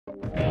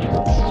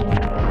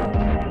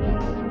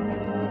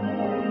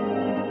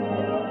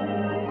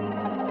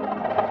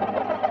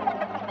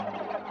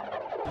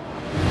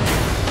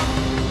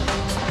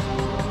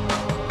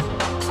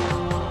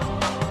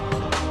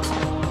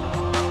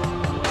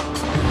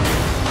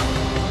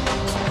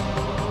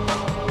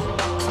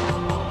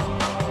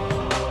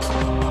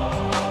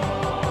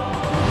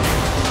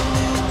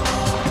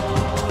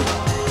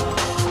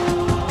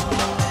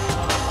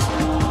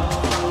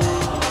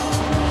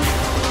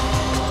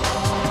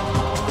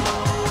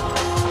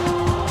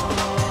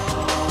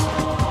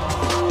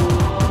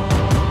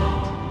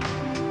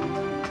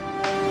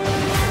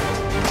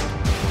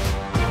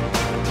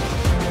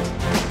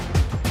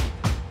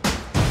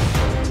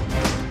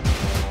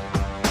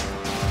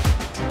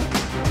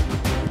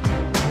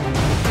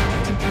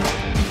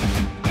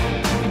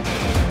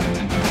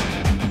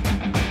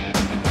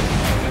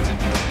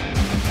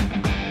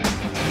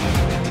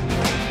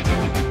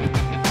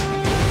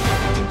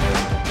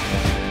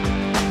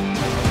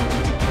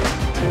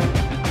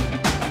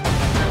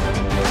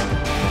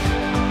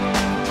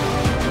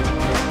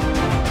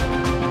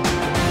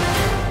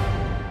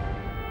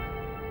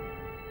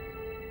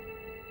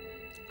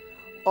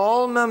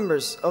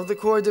members of the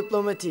Corps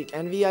Diplomatique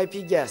and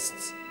VIP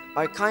guests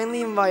are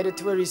kindly invited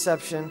to a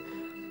reception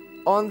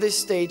on this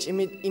stage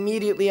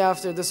immediately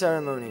after the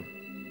ceremony.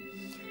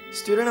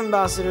 Student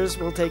ambassadors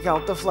will take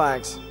out the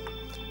flags,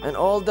 and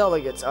all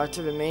delegates are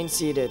to remain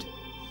seated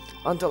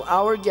until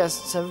our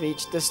guests have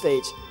reached the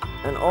stage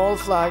and all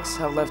flags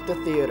have left the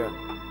theater.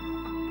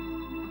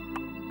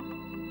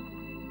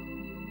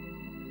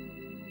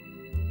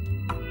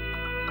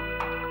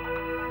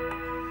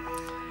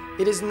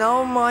 It is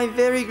now my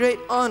very great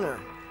honor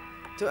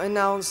to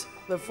announce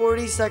the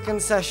 42nd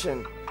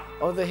session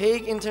of the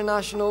Hague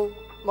International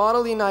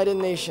Model United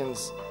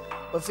Nations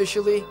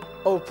officially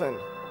open.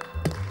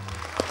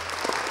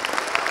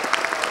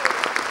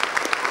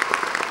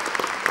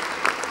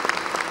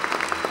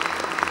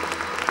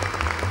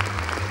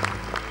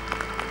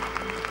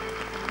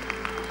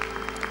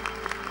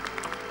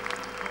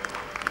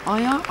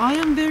 I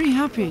am very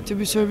happy to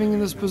be serving in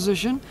this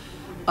position.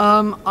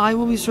 I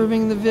will be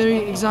serving in the very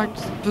exact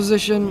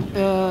position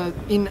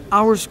in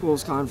our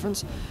school's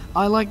conference.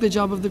 I like the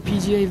job of the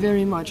PGA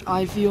very much.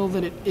 I feel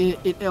that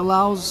it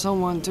allows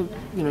someone to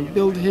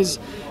build his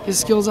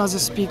skills as a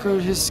speaker,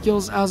 his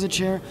skills as a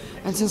chair,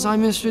 and since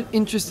I'm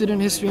interested in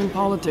history and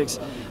politics,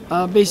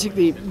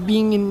 basically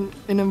being in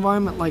an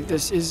environment like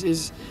this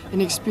is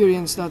an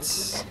experience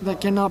that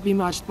cannot be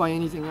matched by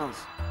anything else.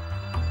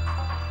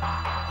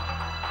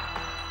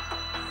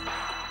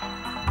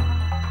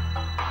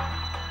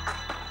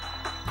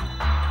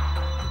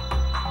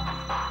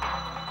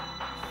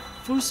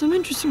 For some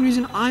interesting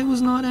reason, I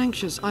was not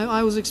anxious.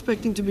 I was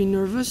expecting to be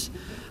nervous,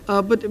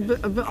 but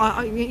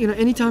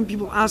anytime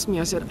people ask me,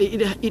 I said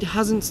it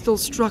hasn't still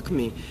struck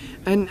me,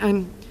 and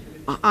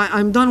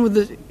I'm done with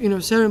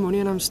the ceremony,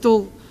 and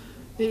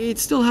it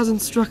still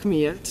hasn't struck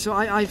me yet. So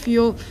I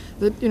feel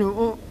that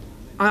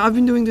I've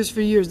been doing this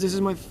for years. This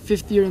is my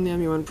 5th year in the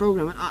MUN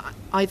program, and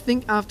I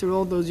think after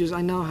all those years,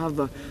 I now have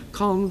the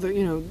calm,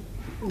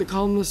 the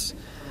calmness,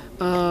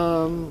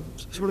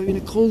 sort of in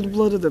a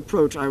cold-blooded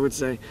approach, I would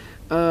say.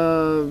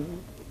 To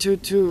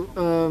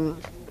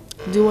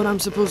do what I'm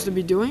supposed to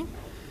be doing.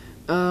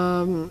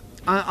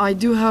 I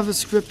do have a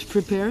script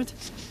prepared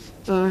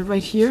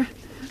right here.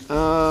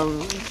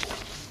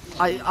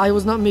 I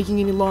was not making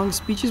any long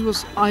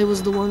speeches. I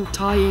was the one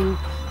tying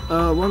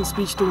one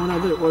speech to one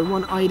other, or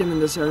one item in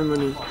the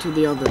ceremony to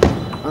the other,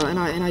 and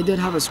I did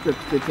have a script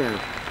prepared,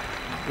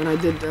 and I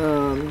did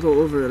go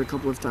over it a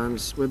couple of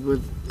times with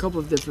a couple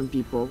of different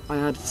people. I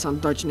had some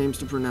Dutch names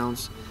to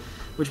pronounce,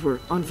 which were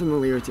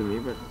unfamiliar to me,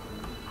 but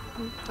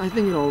I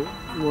think it all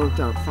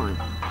worked out fine.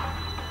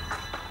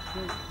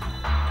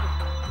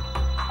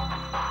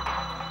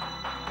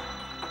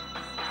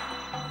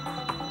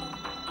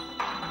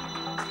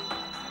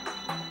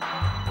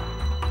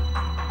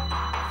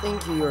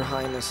 Thank you, Your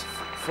Highness,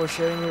 for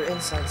sharing your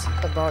insights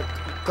about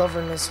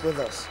governance with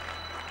us.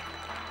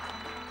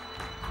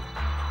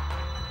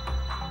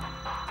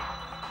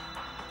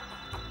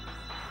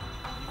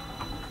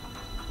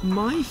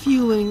 My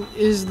feeling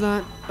is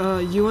that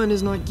UN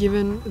is not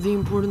given the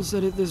importance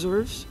that it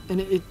deserves,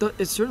 and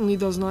it certainly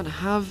does not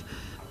have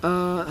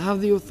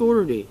the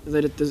authority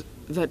that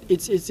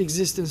its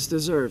existence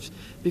deserves,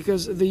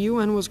 because the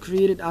UN was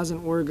created as an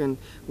organ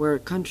where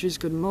countries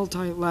could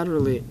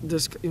multilaterally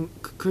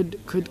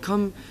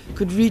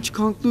could reach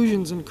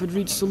conclusions and could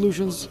reach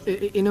solutions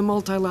in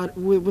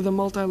with a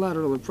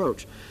multilateral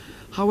approach.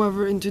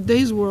 However, in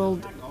today's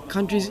world,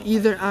 countries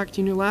either act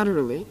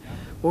unilaterally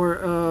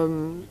or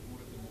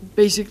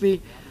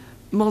basically,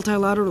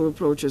 multilateral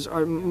approaches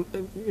are,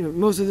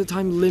 most of the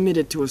time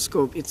limited to a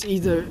scope. It's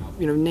either,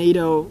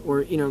 NATO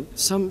or,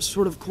 some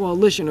sort of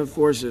coalition of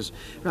forces,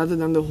 rather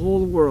than the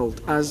whole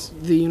world as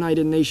the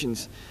United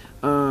Nations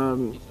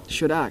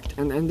should act,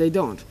 and they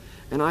don't.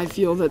 And I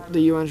feel that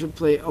the UN should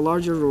play a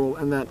larger role,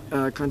 and that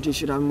countries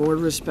should have more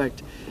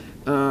respect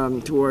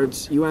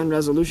towards UN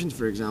resolutions,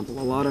 for example.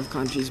 A lot of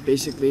countries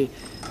basically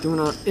do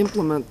not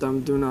implement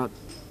them, do not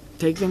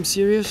take them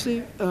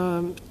seriously.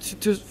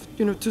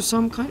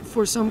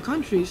 For some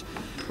countries,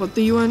 what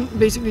the UN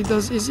basically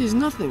does is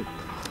nothing.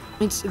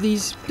 It's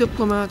these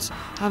diplomats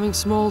having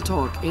small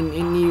talk in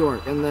New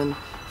York, and then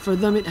for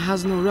them it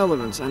has no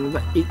relevance, and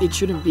it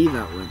shouldn't be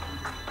that way.